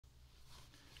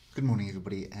Good morning,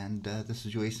 everybody, and this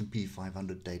is your S&P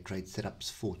 500 day trade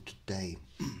setups for today.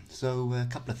 So a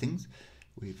couple of things.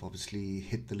 We've obviously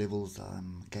hit the levels I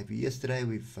gave you yesterday.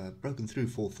 We've broken through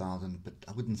 4,000, but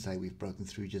I wouldn't say we've broken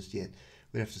through just yet.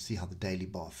 We have to see how the daily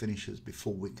bar finishes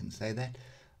before we can say that.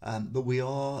 But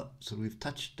we've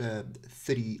touched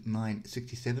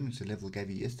 39.67, which is the level I gave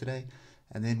you yesterday.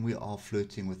 And then we are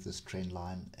flirting with this trend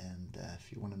line. And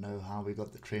if you want to know how we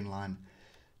got the trend line,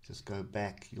 just go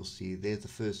back, you'll see there's the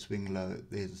first swing low,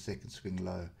 there's the second swing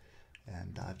low,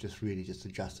 and I've just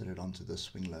adjusted it onto this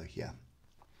swing low here.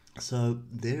 So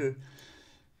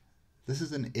this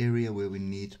is an area where we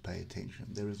need to pay attention.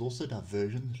 There is also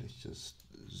diversions. Let's just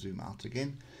zoom out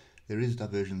again. There is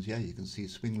diversions here. You can see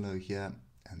swing low here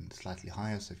and slightly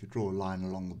higher. So if you draw a line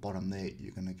along the bottom there,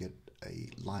 you're going to get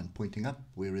a line pointing up,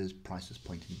 whereas price is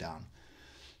pointing down.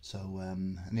 So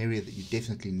an area that you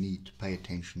definitely need to pay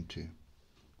attention to.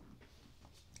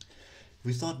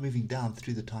 We start moving down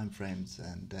through the time frames,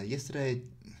 and yesterday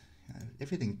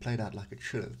everything played out like it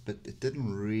should have, but it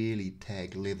didn't really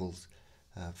tag levels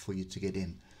for you to get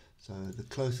in. So the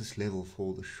closest level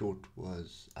for the short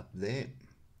was up there,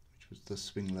 which was the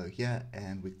swing low here,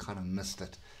 and we kind of missed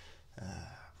it.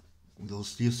 You'll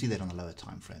see that on the lower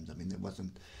time frames. I mean, there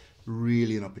wasn't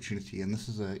really an opportunity, and this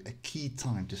is a key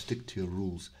time to stick to your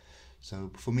rules.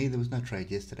 So for me, there was no trade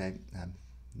yesterday,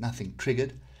 nothing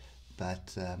triggered,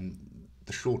 but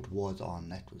the short was on,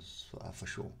 that was for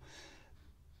sure.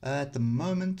 At the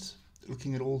moment,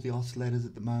 looking at all the oscillators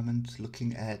at the moment,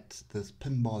 looking at this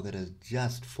pin bar that has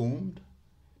just formed.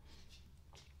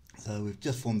 So we've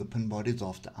just formed the pin bar. It is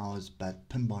after hours, but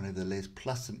pin bar nevertheless,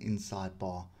 plus an inside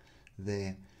bar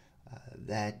there.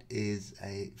 That is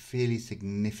a fairly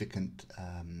significant,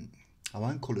 I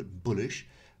won't call it bullish,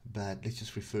 but let's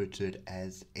just refer to it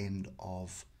as end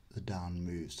of the down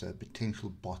move, so potential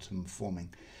bottom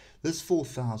forming. This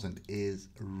 4,000 is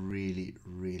really,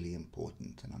 really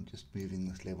important, and I'm just moving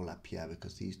this level up here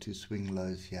because these two swing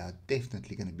lows here are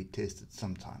definitely going to be tested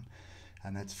sometime,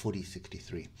 and that's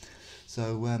 40.63.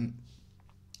 So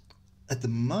at the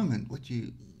moment, what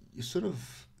you sort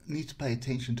of need to pay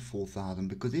attention to 4,000,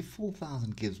 because if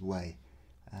 4,000 gives way,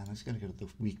 and I'm just going to go to the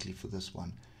weekly for this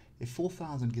one, if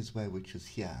 4,000 gives way, which is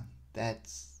here,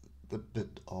 that's the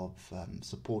bit of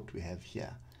support we have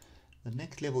here. The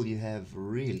next level you have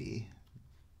really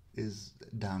is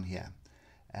down here,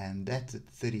 and that's at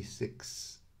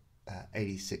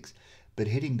 36.86, but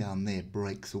heading down there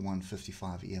breaks a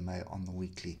 155 EMA on the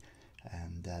weekly,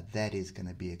 and that is going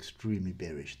to be extremely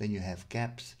bearish. Then you have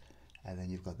gaps, and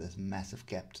then you've got this massive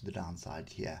gap to the downside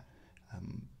here,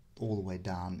 all the way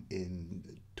down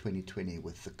in 2020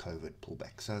 with the COVID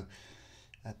pullback. So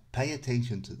pay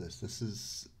attention to this. This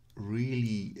is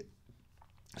really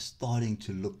starting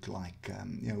to look like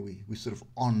we're sort of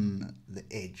on the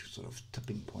edge, sort of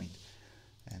tipping point,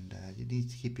 and you need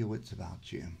to keep your wits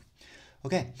about you.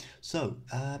 Okay, so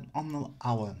on the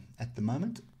hour at the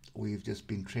moment, we've just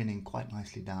been trending quite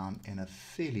nicely down in a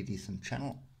fairly decent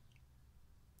channel.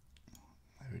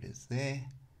 There it is there,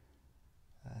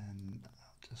 and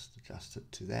I'll just adjust it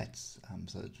to that.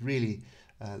 So it's really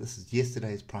this is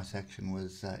yesterday's price action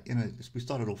was we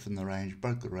started off in the range,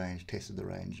 broke the range, tested the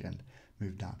range, and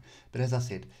moved down. But as I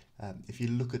said, if you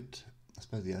look at, I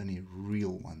suppose the only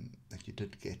real one that you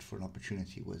did get for an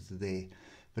opportunity was there.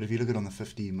 But if you look at it on the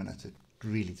 15 minutes, it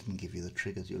really didn't give you the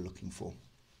triggers you're looking for.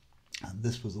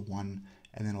 This was the one,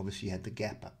 and then obviously you had the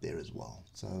gap up there as well.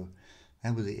 So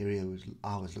that was the area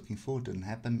I was looking for. It didn't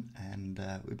happen, and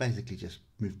we basically just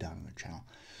moved down in the channel.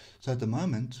 So at the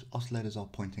moment, oscillators are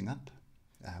pointing up.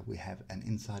 We have an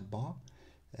inside bar.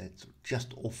 It's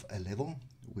just off a level.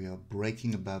 We are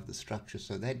breaking above the structure,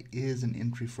 so that is an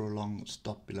entry for a long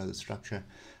stop below the structure.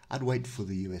 I'd wait for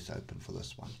the US Open for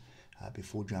this one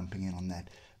before jumping in on that,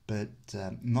 but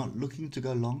not looking to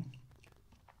go long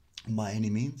by any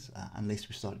means unless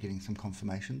we start getting some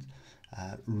confirmations.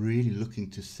 Really looking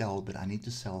to sell, but I need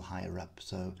to sell higher up.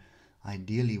 So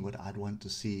ideally what I'd want to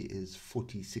see is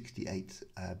 40.68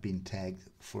 being tagged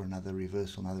for another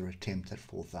reversal, another attempt at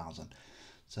 4,000.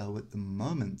 So at the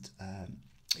moment,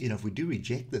 if we do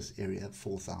reject this area at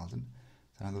 4,000,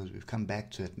 in other words, we've come back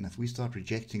to it, and if we start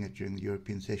rejecting it during the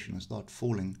European session and start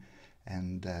falling,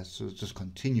 and so just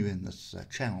continue in this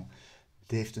channel,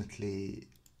 definitely,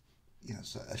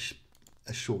 so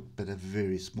a short but a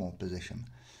very small position.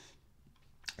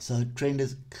 So trend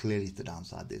is clearly to the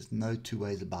downside. There's no two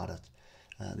ways about it.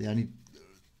 The only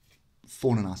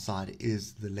thorn in our side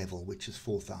is the level, which is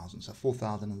 4,000. So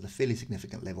 4,000 is a fairly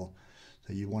significant level.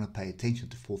 So you want to pay attention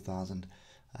to 4,000.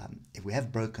 If we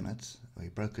have broken it,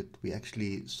 we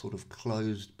actually sort of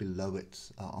closed below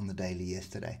it on the daily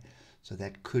yesterday. So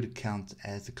that could count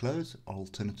as a close.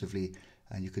 Alternatively,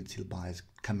 you could see the buyers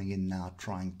coming in now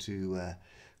trying to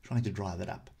drive it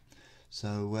up.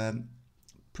 So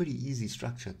pretty easy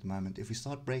structure at the moment. If we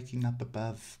start breaking up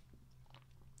above,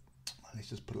 let's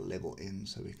just put a level in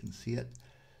so we can see it.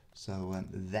 So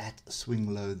that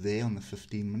swing low there on the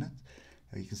 15-minute,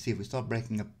 you can see if we start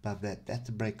breaking up above that, that's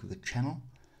a break of the channel.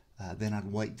 Then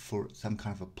I'd wait for some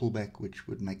kind of a pullback, which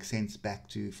would make sense back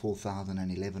to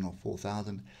 4,011 or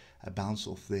 4,000, a bounce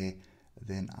off there.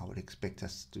 Then I would expect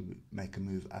us to make a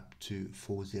move up to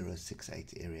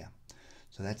 4068 area.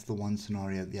 So that's the one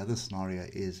scenario. The other scenario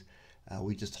is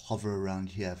we just hover around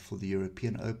here for the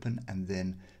European Open, and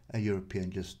then a European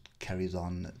just carries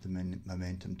on the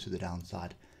momentum to the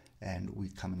downside, and we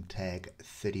come and tag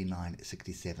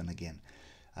 3967 again.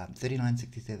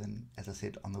 3967, as I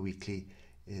said on the weekly,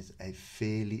 is a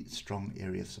fairly strong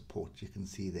area of support. You can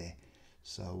see there.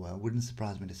 So wouldn't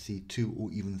surprise me to see 2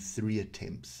 or even 3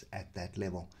 attempts at that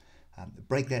level.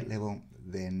 Break that level,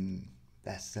 then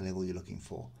that's the level you're looking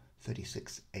for,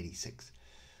 3686.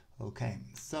 Okay,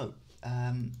 so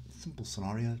simple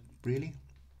scenario really.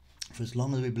 For as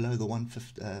long as we're below the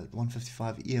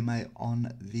 155 EMA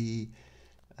on the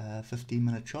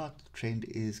 15-minute chart, the trend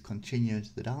is continuing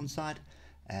to the downside,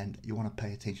 and you want to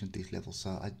pay attention to these levels.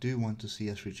 So I do want to see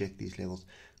us reject these levels.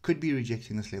 Could be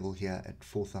rejecting this level here at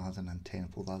 4010,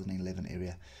 4011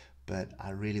 area, but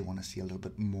I really want to see a little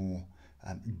bit more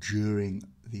during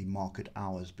the market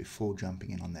hours before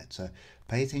jumping in on that. So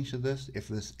pay attention to this. If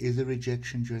this is a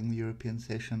rejection during the European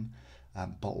session,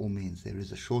 by all means, there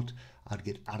is a short. I'd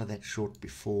get out of that short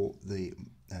before the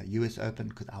US Open,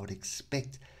 because I would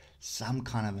expect some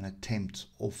kind of an attempt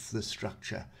off the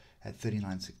structure at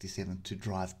 3967 to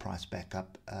drive price back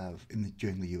up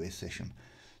during the US session.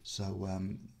 So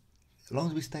as long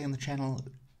as we stay on the channel,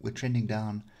 we're trending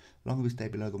down. As long as we stay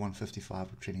below the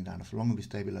 155, we're trending down. As long as we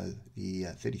stay below the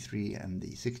 33 and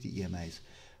the 60 EMAs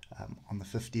on the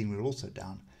 15, we're also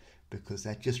down, because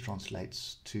that just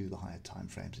translates to the higher time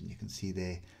frames, and you can see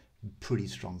there pretty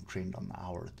strong trend on the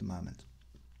hour at the moment.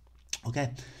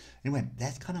 Okay, anyway,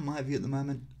 that's kind of my view at the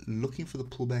moment. Looking for the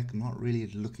pullback. I'm not really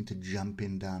looking to jump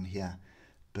in down here,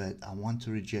 but I want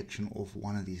a rejection off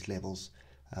one of these levels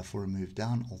for a move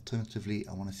down. Alternatively,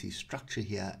 I want to see structure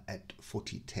here at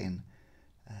 4010.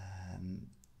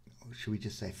 Should we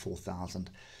just say 4,000?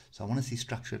 So I want to see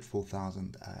structure at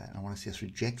 4,000, and I want to see us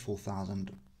reject 4,000. I'm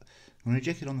going to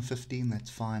reject it on the 15, that's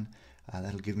fine.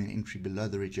 That'll give me an entry below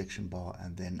the rejection bar,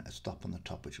 and then a stop on the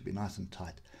top, which will be nice and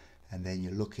tight. And then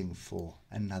you're looking for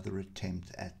another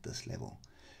attempt at this level.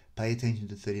 Pay attention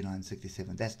to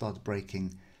 3967. That starts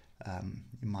breaking.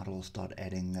 You might all start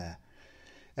adding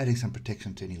some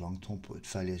protection to any long-term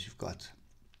portfolios you've got,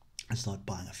 and start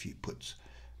buying a few puts,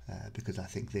 because I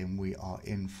think then we are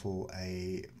in for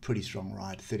a pretty strong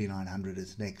ride. 3900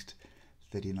 is next,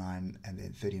 39, and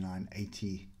then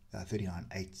 3980.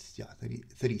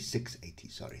 3680,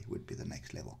 sorry, would be the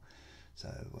next level. So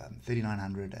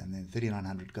 3900, and then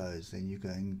 3900 goes, then you're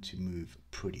going to move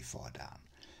pretty far down.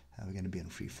 We're going to be in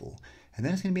free fall, and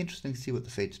then it's going to be interesting to see what the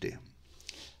Feds do.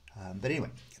 But anyway,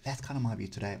 that's kind of my view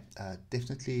today.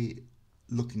 Definitely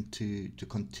looking to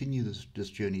continue this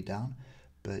journey down,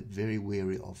 but very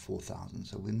wary of 4,000.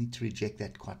 So we need to reject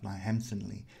that quite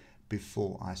handsomely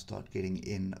before I start getting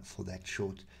in for that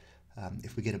short.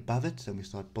 If we get above it and we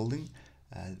start building,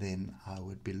 then I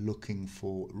would be looking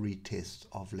for retests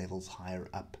of levels higher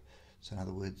up. So in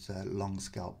other words, long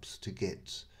scalps to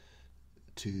get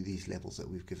to these levels that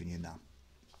we've given you now.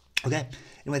 Okay,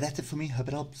 anyway, that's it for me. Hope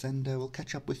it helps, and we'll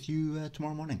catch up with you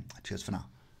tomorrow morning. Cheers for now.